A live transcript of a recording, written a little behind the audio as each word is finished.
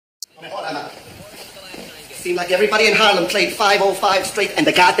Seemed like everybody in Harlem played 505 straight and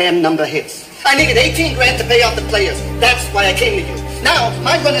the goddamn number hits. I needed 18 grand to pay off the players. That's why I came to you. Now,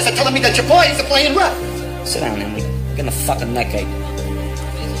 my runners are telling me that your boys are playing rough. Sit down, Henry. I'm getting a fucking neck ache.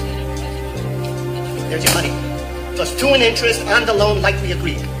 There's your money. Plus 2 in interest on the loan like we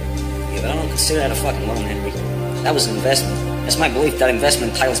agreed. Yeah, but I don't consider that a fucking loan, Henry. That was an investment. It's my belief that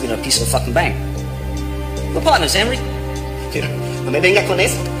investment entitles me to a piece of the fucking bank. We're partners, Henry. Mira, no me venga con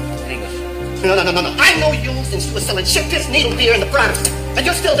eso. In English. No. I know you since you were selling shit piss needle beer in the Bronx. And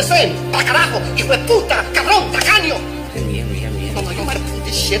you're still the same. Pa carajo, hijo de puta, cabrón, tacaño. Henry. No, you might have pulled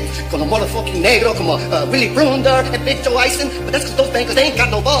this shit con a motherfucking negro, como Willie Brunder and Big Joe Eisen, but that's because those bankers, they ain't got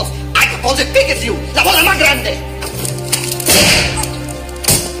no balls. I suppose it big as you. La bola más grande.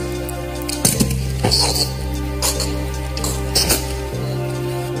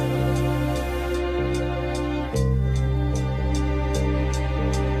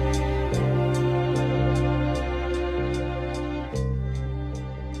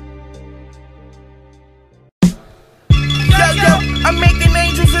 I'm making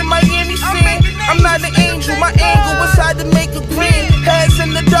angels in Miami scene. I'm not an angel, my angle was hard to make a green. Heads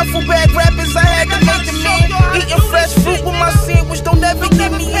in the duffel bag, rappers, I had to make a mean. Eating fresh fruit with my sandwich, don't ever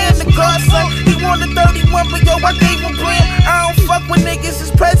give me in the godson. He wanted 31, but yo, I gave him grand. I don't fuck with niggas,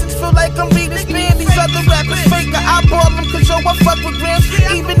 his presence feel like I'm reading span. These other rappers fake, I eyeball them, cause yo, I fuck with grams.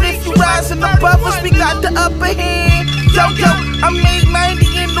 Even if you rising above us, we got the upper hand. Yo, I made 90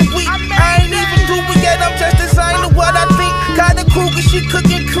 in the week. I ain't even do it yet, I'm just designing what I think. Got a cougar, she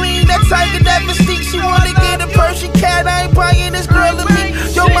cooking clean. That tiger never stinks. She wanna get a Persian cat. I ain't buying this girl and me.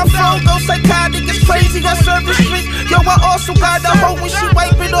 Yo, my phone go psychotic. It's crazy. I serve the street. Yo, I also got a hoe when she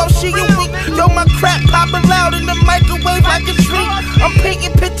wipe it off. She a weak. Yo, my crap popping loud in the microwave like a tree. I'm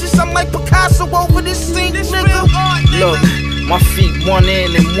painting pictures. I'm like Picasso over this sink, nigga. Look. My feet one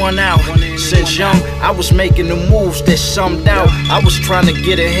in and one out. Since young, I was making the moves that summed out. I was trying to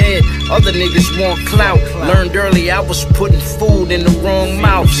get ahead, other niggas want clout. Learned early I was putting food in the wrong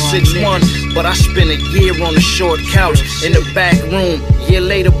mouth. 6'1", but I spent a year on a short couch in the back room. Year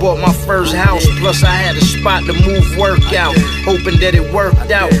later bought my first house. Plus I had a spot to move workout, hoping that it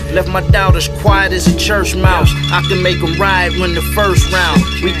worked out. Left my doubters quiet as a church mouse. I can make them ride when the first round.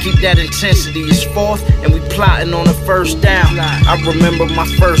 We keep that intensity, it's fourth and we plotting on the first down. I remember my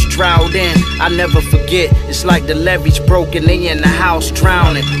first drought in, I never forget. It's like the levees broken, they in the house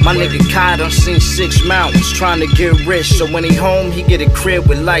drowning. My nigga Kai done seen 6 mountains, trying to get rich. So when he home, he get a crib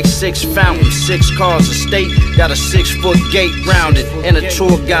with like 6 fountains, 6 cars, a state, got a 6-foot gate round it, and a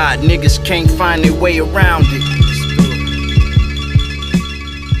tour guide. Niggas can't find their way around it.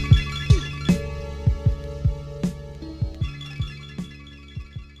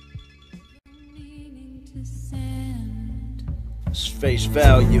 It's face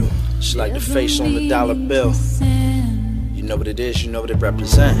value. It's like the face on the dollar bill. You know what it is, you know what it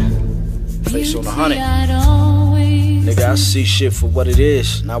represent. Face on 100. Nigga, I see shit for what it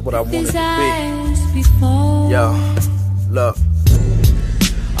is, not what I want it to be. Yo, look.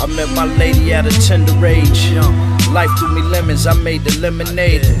 I met my lady at a tender age. Life threw me lemons, I made the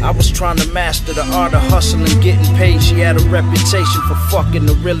lemonade. I was trying to master the art of hustling, getting paid. She had a reputation for fucking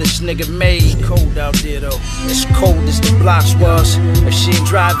the realest nigga made. It's cold out there though, as cold as the blocks was. If she ain't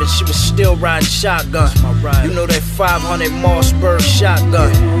driving, she was still riding shotgun. You know that 500 Mossberg shotgun.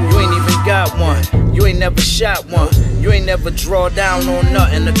 You ain't even got one, you ain't never shot one. You ain't never draw down on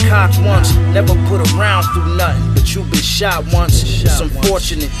nothing. The cops once never put a round through nothing, but you been shot once. It's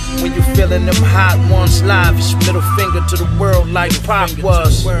unfortunate when you feeling them hot ones live. It's middle finger to the world like Pop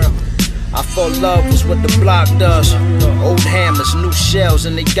was. I thought love was what the block does. Old hammers, new shells,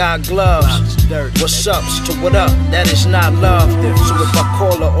 and they got gloves. What's up's to what up, that is not love. So if I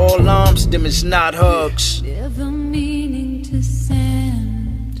call her all arms, them is not hugs.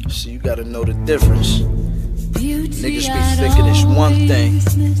 So you gotta know the difference. Niggas be thinking it's one thing,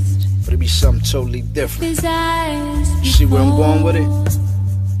 but it be something totally different. You see where I'm going with it?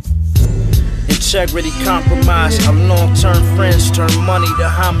 Integrity compromise. How long-term friends turn money to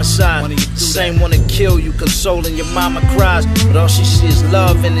homicide. The same one to kill you, consoling your mama cries, but all she sees is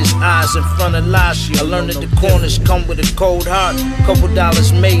love in his eyes in front of lies. I learned that the corners come with a cold heart. Couple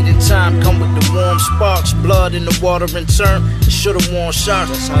dollars made in time come with the warm sparks. Blood in the water in turn, it should've worn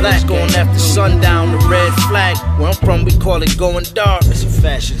sharks. Black on after sundown, the red flag. Where I'm from, we call it going dark. It's a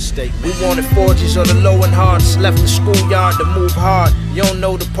fashion statement. We wanted 4Gs on the low and hearts. Left the schoolyard to move hard. You don't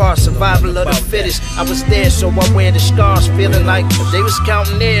know the part, survival of the fittest. I was there, so I wear the scars. Feeling like if they was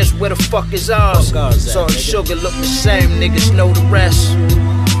counting theirs, where the fuck is ours? Salt and sugar look the same, niggas know the rest.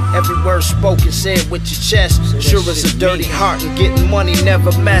 Every word spoken, say it with your chest. Sure as a dirty heart and getting money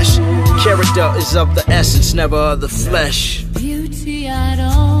never mesh. Character is of the essence, never of the flesh. Beauty I'd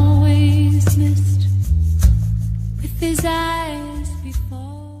always missed with his eyes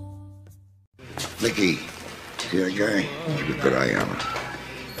before. Nicky, see that guy? He's a good eye on him.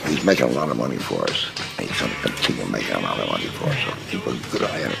 He's making a lot of money for us. He's going to continue making a lot of money for us. So keep a good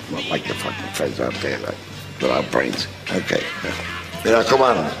eye on it. Not like the fucking feds out there, like, without brains. Okay. Yeah, come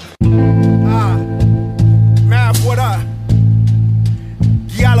on. M.A.V, what up?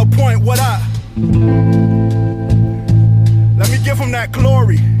 Giallo Point, what up? Let me give him that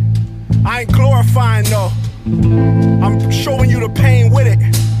glory. I ain't glorifying though. I'm showing you the pain with it.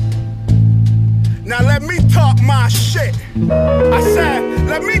 Now let me talk my shit. I said,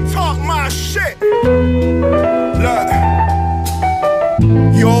 let me talk my shit. Look,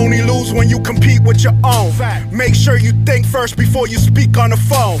 you only lose when you compete with your own. Make sure you think first before you speak on the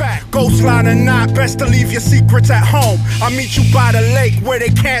phone. Ghost line or not, best to leave your secrets at home. I'll meet you by the lake where they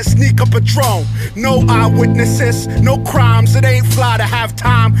can't sneak up a drone. No eyewitnesses, no crimes, it ain't fly to have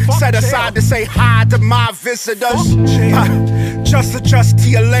time set aside to say hi to my visitors. Just adjust to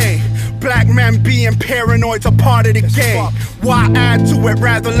your lane. Black men being paranoid's a part of the game. Why add to it,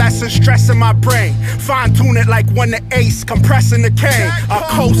 rather lessen stress in my brain. Fine tune it like when the ace compressing the cane. Our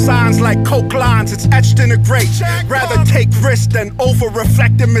cosigns like coke lines, it's etched in the grate. Rather take risks than over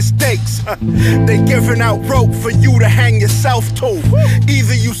reflecting mistakes. They giving out rope for you to hang yourself to.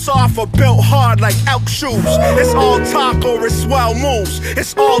 Either you soft or built hard like elk shoes. It's all talk or it's swell moves.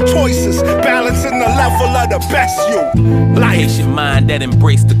 It's all choices, balancing the level of the best you. Life. Patient mind that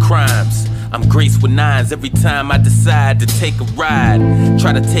embrace the crimes. I'm graced with nines every time I decide to take a ride.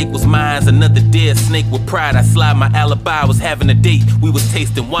 Try to take what's mine's, another dead snake with pride. I slide my alibi, I was having a date, we was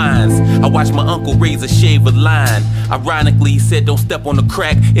tasting wines. I watched my uncle raise a shaver line. Ironically, he said don't step on the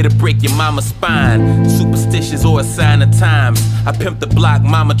crack, it'll break your mama's spine. Superstitious or a sign of times. I pimped the block,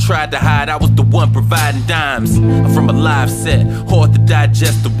 mama tried to hide, I was the one providing dimes. I'm from a live set, hard to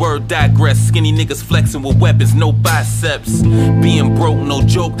digest, the word digress. Skinny niggas flexing with weapons, no biceps. Being broke, no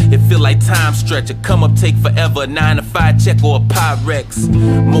joke, it feel like time stretch. A come up take forever, a 9-to-5 check or a Pyrex.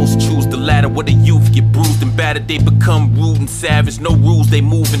 Most choose the latter where the youth get bruised and battered. They become rude and savage, no rules, they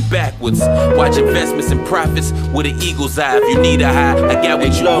moving backwards. Watch investments and profits with an eagle's eye. If you need a high, I got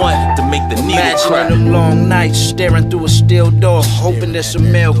what you want to make the needle cry. Imagine them long nights staring through a steel door, hoping that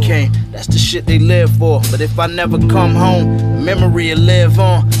some mail came. That's the shit they live for. But if I never come home, the memory will live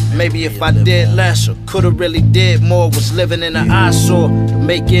on. Maybe if I did less or could've really did more, was living in an eyesore. To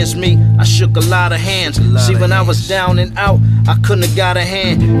make ends meet, I shook a lot of hands. See, when I was down and out, I couldn't have got a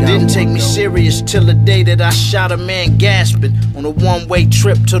hand. Didn't take me serious till the day that I shot a man gasping on a one-way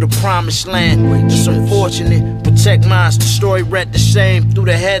trip to the promised land. It's unfortunate, but Tekk9's the story read the same through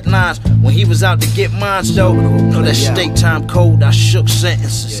the headlines. When he was out to get mines though, know that state time code, I shook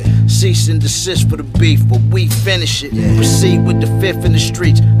sentences. Cease and desist for the beef, but we finish it. Proceed with the fifth in the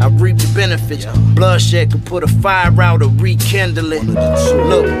streets, I reap the benefits. Bloodshed could put a fire out or rekindle it.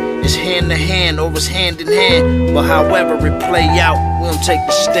 Look, it's hand to hand or it's hand in hand, but however it play out, we don't take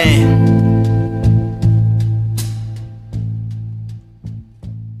the stand.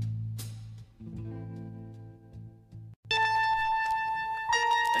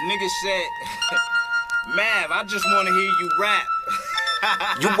 A nigga said, M.A.V, I just wanna hear you rap.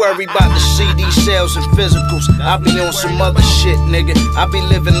 You worry about the CD sales and physicals. I be on some other shit, nigga. I be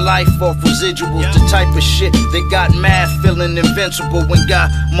living life off residuals, the type of shit that got M.A.V feeling invincible when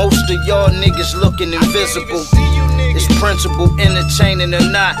got most of y'all niggas looking invisible. It's principle, entertaining or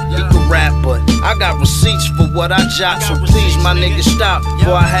not, he can rap, but I got receipts for what I jot, so please my niggas stop.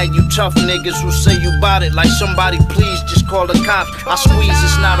 Boy, I had you tough niggas who say you bout it like somebody please just call the cops. I squeeze,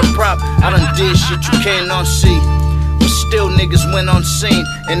 it's not a prop, I done did shit you can't unsee. But still niggas went unseen,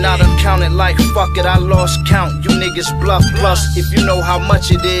 and I done counted like fuck it, I lost count. You niggas bluff, plus if you know how much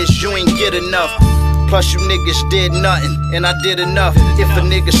it is, you ain't get enough. Plus you niggas did nothing, and I did enough. If a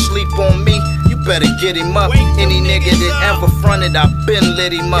nigga sleep on me, you better get him up. Any nigga that ever fronted, I been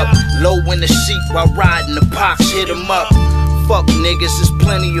lit him up. Low in the seat while riding, the pops hit him up. Fuck niggas, there's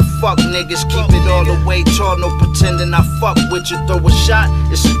plenty of fuck niggas. Keep it all the way tall, no pretending I fuck with you. Throw a shot,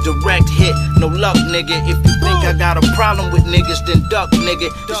 it's a direct hit. No luck, nigga. If you think I got a problem with niggas, then duck, nigga.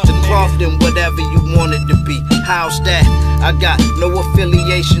 It's the cloth, then whatever you want it to be. how's that? I got no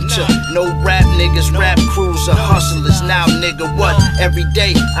affiliation to no rap niggas, rap crews or hustlers. Now nigga, what? Every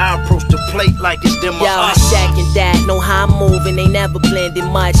day I approach the plate like it's them or us. I second that, know how I'm moving, ain't never blended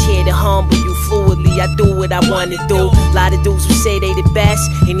much. Here to humble you fluidly, I do what I wanna do. Lot of dudes who say they the best,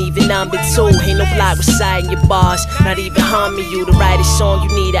 ain't even number two. Ain't no block reciting your bars, not even humming you. To write a song,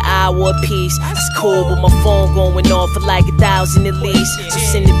 you need an hour a piece. That's cool, but my phone going off for like 1,000 at least. So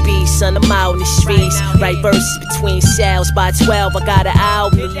send the beat, son, I'm out in the streets. Write verses between cells, by 12, I got an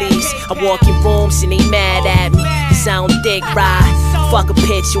album release. I walk in rooms and they mad at me, cause I don't dick ride. Fuck a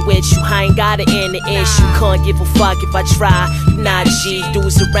picture with you, I ain't gotta end the issue. Can't give a fuck if I try. You not G,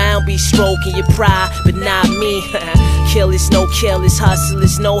 dudes around be stroking your pride, but not me. Killers, no killers,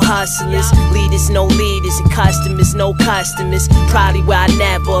 hustlers, no hustlers, leaders, no leaders, and customers, no customers. Probably where I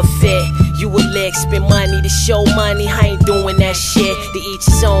never fit. You a lick, spend money to show money, I ain't doing that shit. To each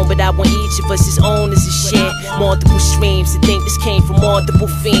his own, but I want each of us as owners of shit. Multiple streams, to think this came from multiple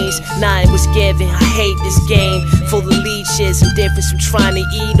fiends. Nothing was given, I hate this game. Full of leeches, I'm different from trying to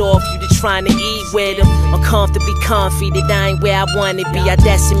eat off you to trying to eat with them. Uncomfortably comfy, that I ain't where I wanna be. I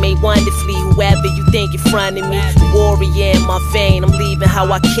decimate wonderfully whoever you think in front of me. The warrior in my vein, I'm leaving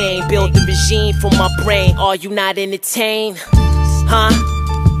how I came. Build the regime for my brain. Are you not entertained? Huh?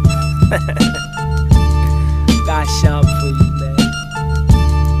 Got something for you, man.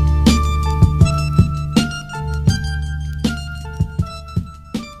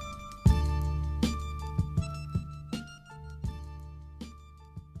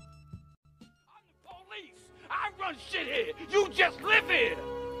 I run shit here. You just live here.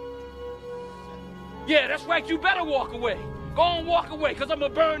 Yeah, that's right. You better walk away. Go on, walk away, cause I'ma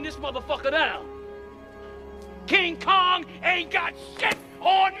burn this motherfucker down. King Kong ain't got shit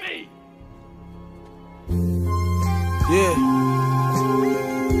on me. Yeah.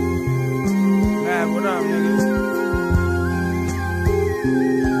 Man, what up, nigga?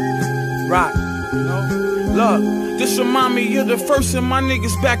 Rock, you know? Look, just remind me you're the first and my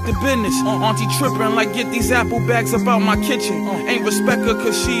niggas back to business. Auntie trippin' like get these apple bags up out my kitchen. Ain't respect her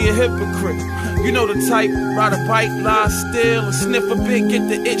cause she a hypocrite. You know the type, ride a bike, lie still, and sniff a bit, get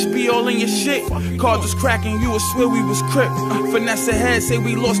the itch, be all in your shit. Cards was cracking, you would swear we was crip. Finesse ahead, say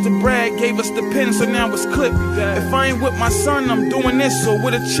we lost the brag, gave us the pin, so now it's clip. If I ain't with my son, I'm doing this, or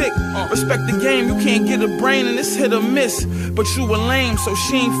with a chick. Respect the game, you can't get a brain and it's hit or miss. But you a lame, so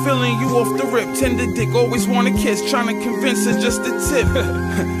she ain't feeling you off the rip. Tender dick, always wanna kiss, trying to convince her just a tip.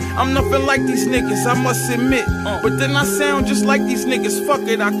 I'm nothing like these niggas, I must admit. But then I sound just like these niggas, fuck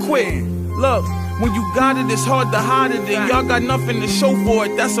it, I quit. Look, when you got it, it's hard to hide it. And y'all got nothing to show for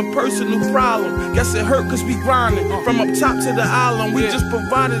it, that's a personal problem. Guess it hurt cause we grinding. From up top to the island, we just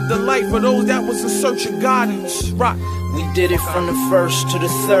provided the light for those that was in search of guidance. Rock. We did it from the first to the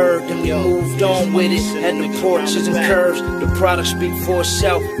third, then we moved on with it. Had the porches and curves, the product speak for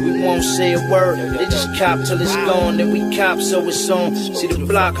itself. We won't say a word, they just cop till it's gone. Then we cop so it's on. See the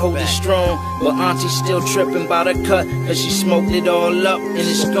block holding strong, but Auntie still tripping by the cut, cause she smoked it all up and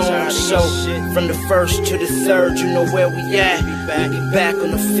it's gone. So from the first to the third, you know where we at. We be back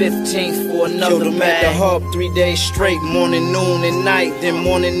on the 15th for another bag. At the hub 3 days straight, morning, noon, and night. Then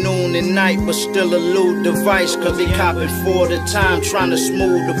morning, noon, and night, but still a lewd device, cause they cop for the time, trying to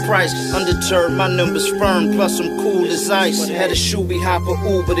smooth the price. Undeterred, my numbers firm, plus I'm cool as ice. Had a shoebie hopper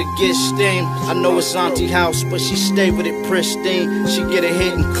Uber to get steam. I know it's Auntie house, but she stay with it pristine. She get a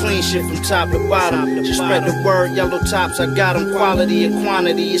hit and clean shit from top to bottom. She spread the word, yellow tops, I got them quality and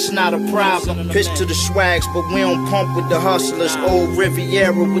quantity, it's not a problem. Pitch to the swags, but we don't pump with the hustlers. Old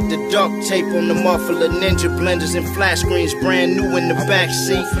Riviera with the duct tape on the muffler. Ninja blenders and flat screens, brand new in the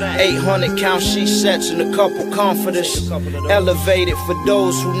backseat. 800 count sheet sets and a couple comforters. Elevated for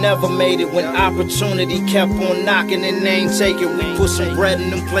those who never made it. When opportunity kept on knocking and they ain't taking. We put some bread in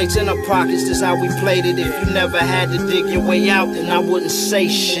them plates in our pockets, that's how we played it. If you never had to dig your way out, then I wouldn't say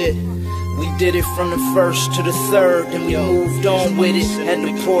shit. We did it from the first to the third, then we moved on with it. Had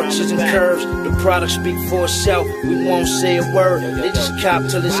the porches and curves, the product speak for itself. We won't say a word, they just cop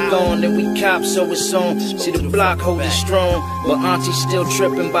till it's gone. Then we cop so it's on. See the block holding strong, but Auntie still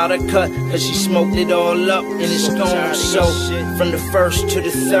tripping by the cut, cause she smoked it all up and it's gone. So from the first to the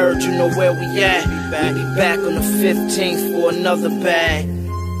third, you know where we at. We be back on the 15th for another bag.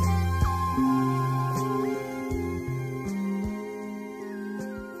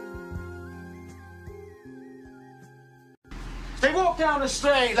 They walk down the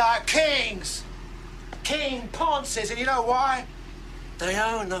street like kings. King Ponces, and you know why? They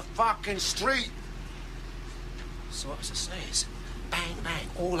own the fucking street. So what was I say is, bang, bang,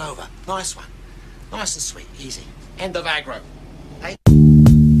 all over. Nice one. Nice and sweet, easy. End of aggro. Hey?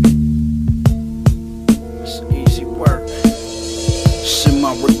 It's easy.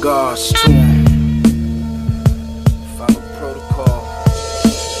 regards to him. Follow protocol.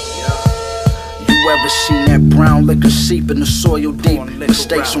 You ever seen that brown liquor seep in the soil deep?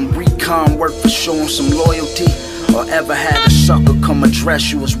 Mistakes on recon work for showing some loyalty. Or ever had a sucker come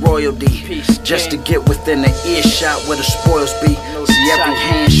address you as royalty just to get within the earshot where the spoils be? See, every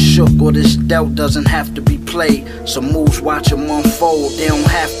hand shook or this dealt doesn't have to be played. Some moves watch them unfold, they don't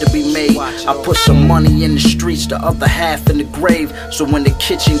have to be made. I put some money in the streets, the other half in the grave. So when the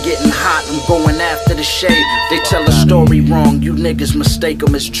kitchen getting hot, I'm going after the shade. They tell a story wrong, you niggas mistake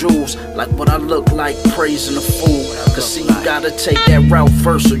them as jewels. Like what I look like, praising a fool. Cause see, you gotta take that route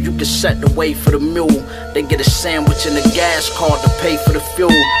first so you can set the way for the mule. They get a sandwich and a gas card to pay for the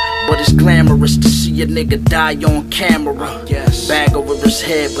fuel. But it's glamorous to see a nigga die on camera. Bag over his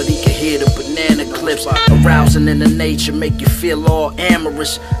head, but he can hear the banana clips. Arousing in the nature, make you feel all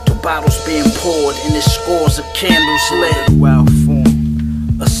amorous. Two bottles being poured and there's scores of candles lit. Wow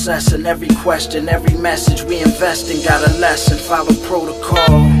form. Assessing every question, every message we invest in. Got a lesson, follow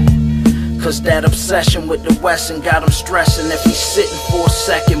protocol. Cause that obsession with the Western got him stressing if he's sitting for a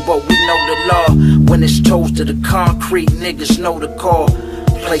second. But we know the law. When it's toes to the concrete, niggas know the call.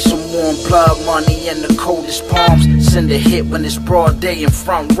 Play some warm blood money in the coldest palms. Send a hit when it's broad day in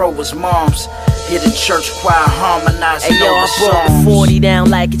front row as moms. Hear the church choir harmonizing over I brought songs. the 40 down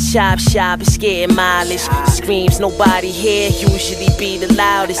like a chop shop, it's getting mileage. Screams nobody hear, usually be the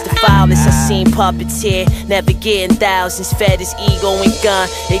loudest, the foulest. I seen puppeteer, never getting thousands. Fed his ego and gun,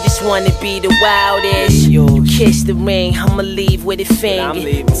 they just wanna be the wildest. You kiss the ring, I'ma leave with a finger.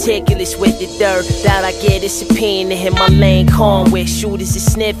 Meticulous with the dirt, that I get a subpoena. Hit my lane calm with shooters is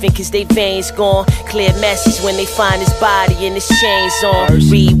sniffing cause they veins gone. Clear message when they find his body and his chains on.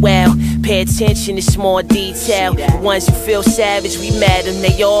 Read well, pay attention to small detail. The ones who feel savage, we mad them,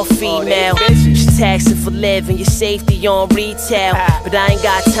 they all female. Just taxing for living, your safety on retail. But I ain't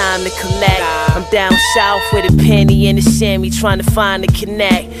got time to collect. I'm down south with a penny and a semi, trying to find a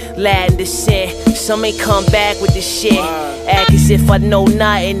connect. Latin descent, some ain't come back with this shit. Act as if I know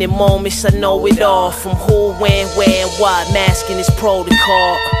nothing in moments, I know it all. From who, when, where, and what, masking his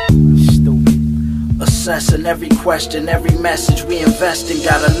protocol. Assessing every question, every message we invest in.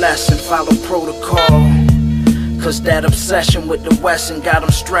 Got a lesson, follow protocol. Cause that obsession with the Western got him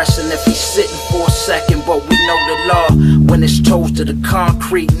stressing if he's sitting for a second. But we know the law. When it's toes to the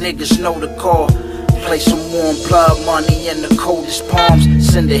concrete, niggas know the call. Play some warm blood money in the coldest palms.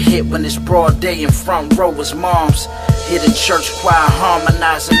 Send a hit when it's broad day in front row as moms. Hear the church choir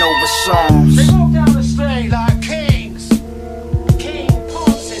harmonizing over songs. They walk down the street like kings. King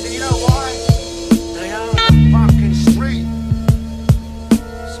Ponces, and you know why? They own the fucking street.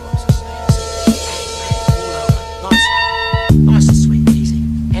 Nice and sweet, easy.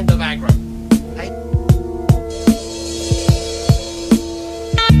 End of aggro. Hey.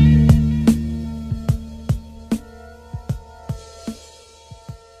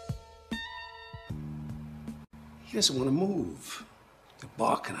 He doesn't want to move. They're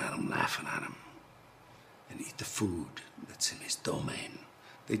barking at him, laughing at him, and eat the food that's in his domain.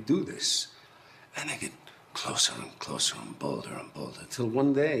 They do this, and they get closer and closer and bolder, till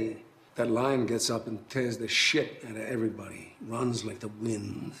one day, that lion gets up and tears the shit out of everybody, runs like the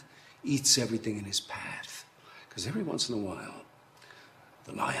wind, eats everything in his path. Because every once in a while,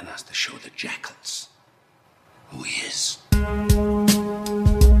 the lion has to show the jackals who he is.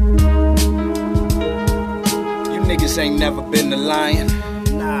 Niggas ain't never been the lion,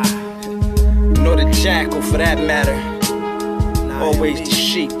 nah, nor the jackal for that matter. Nah, always the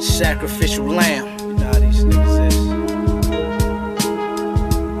sheep, sacrificial lamb. You know how these niggas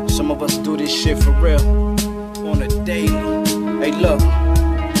is. Some of us do this shit for real, on a daily. Hey look,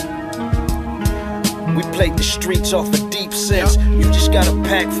 we played the streets off a deep sense. You just got a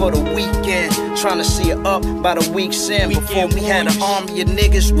pack for the weekend. Trying to see it up by the week's end. Before we had an army of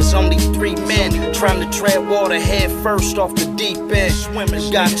niggas, was only 3 men. Trying to tread water head first off the deep end.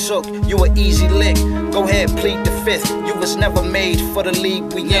 You got took, you an easy lick. Go ahead, plead the 5th. You was never made for the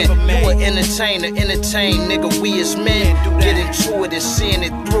league we in. You an entertainer, entertain, nigga, we as men. Get into it and seeing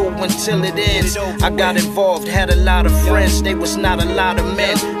it through until it ends. I got involved, had a lot of friends. They was not a lot of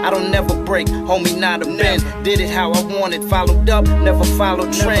men. I don't never break, homie, not a bend. Did it how I wanted, followed up, never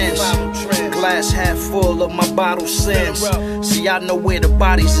followed trends. Glass half full of my bottle sins. See, I know where the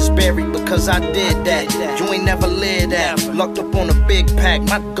bodies is buried because I did that. You ain't never lived that. Locked up on a big pack,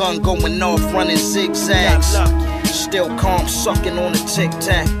 my gun going off, running zigzags. Still calm, sucking on a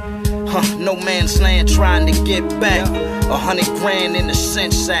tic-tac. No man's land trying to get back. 100 grand in the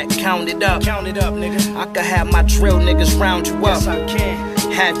cent sack, count it up. Count it up, nigga. I could have my drill niggas round you up. Yes, I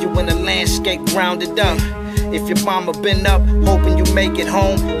can. Have you in the landscape grounded up. If your mama been up, hoping you make it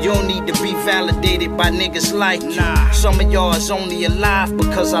home, you don't need to be validated by niggas like you. Some of y'all is only alive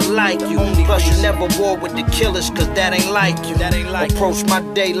because I like you. Plus you never war with the killers, cause that ain't like you. Approach my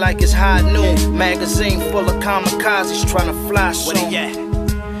day like it's high noon. Magazine full of kamikazes trying to fly soon.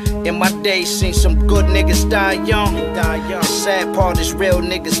 In my day, seen some good niggas die young. The sad part is real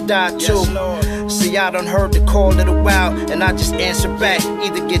niggas die too. See, I done heard the call of the wild, and I just answer back.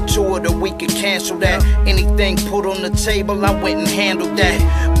 Either get to it or we can cancel that. Anything put on the table, I went and handled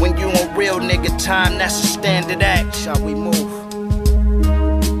that. When you on real nigga time, that's a standard act. Shall we move?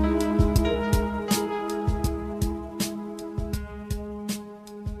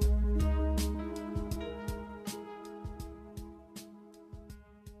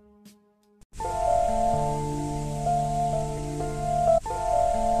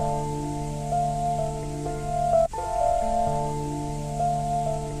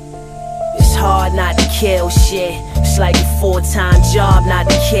 Not to kill shit. It's like a full-time job not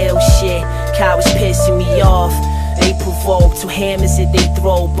to kill shit. Cowards pissing me off. They provoke to hammers that they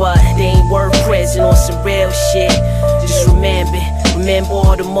throw, but they ain't worth prison on some real shit. Just remember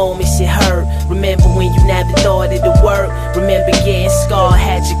all the moments it hurt. Remember when you never thought it'd work. Remember getting scarred,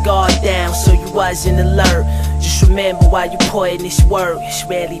 had your guard down so you wasn't alert. Just remember while you put in this work, it's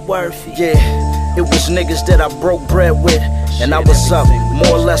really worth it. Yeah, it was niggas that I broke bread with, and I was up,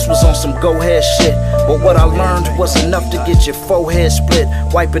 more or less was on some go-ahead shit. But what I learned was enough to get your forehead split.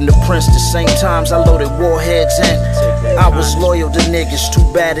 Wiping the prints the same times I loaded warheads in. I was loyal to niggas, too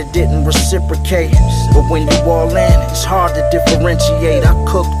bad it didn't reciprocate. But when you all in, it's hard to differentiate. I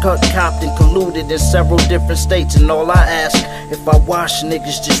cooked, cut, copped, and colluded in several different states. And all I ask, if I wash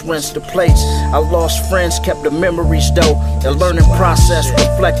niggas, just rinse the plates. I lost friends, kept the memories though. The learning process,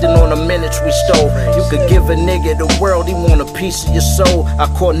 reflecting on the minutes we stole. You could give a nigga the world, he want a piece of your soul. I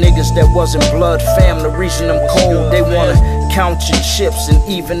caught niggas that wasn't blood fam, the reason I'm cold. They wanna count your chips, and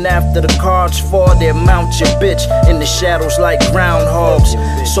even after the cards fall, they'll mount your bitch in the shadows like groundhogs.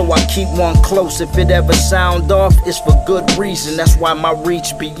 So I keep one close. If it ever sound off, it's for good reason. That's why my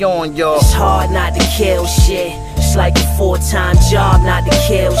reach beyond y'all. It's hard not to kill shit. It's like a full-time job not to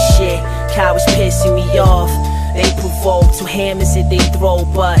kill shit. Cowards pissing me off. They provoke to hammers that they throw,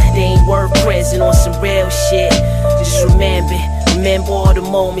 but they ain't worth prison on some real shit. Just remember all the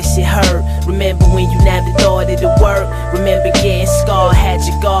moments it hurt. Remember when you never thought it'd work. Remember getting scarred, had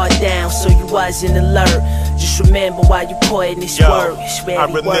your guard down so you wasn't alert. Just remember while you put in this work, it's really I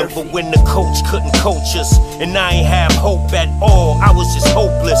remember worth it. when the coach couldn't coach us, and I ain't have hope at all. I was just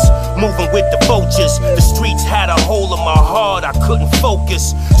hopeless, moving with the vultures. The streets had a hole in my heart, I couldn't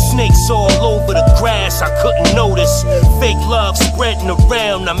focus. Snakes all over the grass, I couldn't notice. Fake love spreading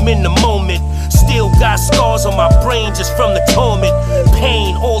around, I'm in the moment. Still got scars on my brain just from the torment.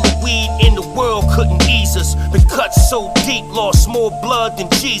 Pain, all the weed in the world couldn't ease us. Been cut so deep, lost more blood than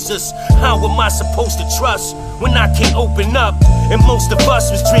Jesus. How am I supposed to trust when I can't open up? And most of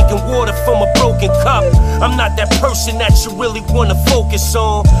us was drinking water from a broken cup. I'm not that person that you really wanna focus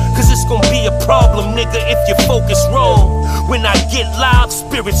on, cause it's gonna be a problem, nigga, if you focus wrong. When I get loud,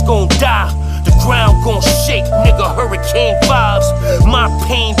 spirits gon' die. The ground gon' shake, nigga, hurricane vibes. My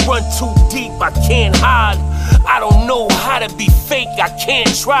pain run too deep, I can't hide. I don't know how to be fake, I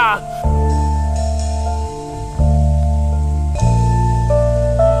can't try.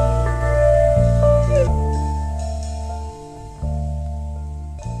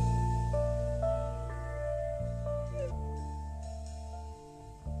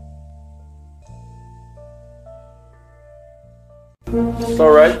 It's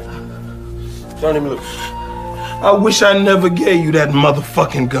alright. Turn him loose. I wish I never gave you that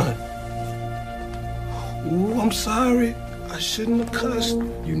motherfucking gun. Ooh, I'm sorry. I shouldn't have cussed.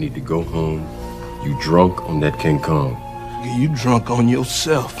 You need to go home. You drunk on that King Kong. Yeah, you drunk on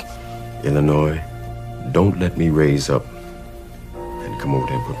yourself. Illinois, don't let me raise up and come over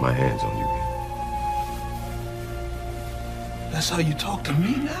there and put my hands on you. That's how you talk to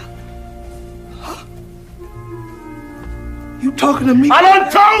me now? Huh? You talking to me? I done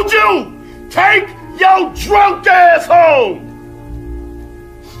told you! Take your drunk ass home!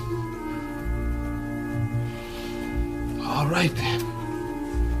 All right then.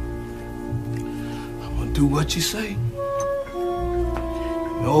 I'm gonna do what you say.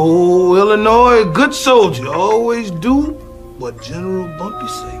 Oh, Illinois, good soldier, always do what General Bumpy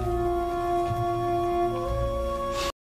say.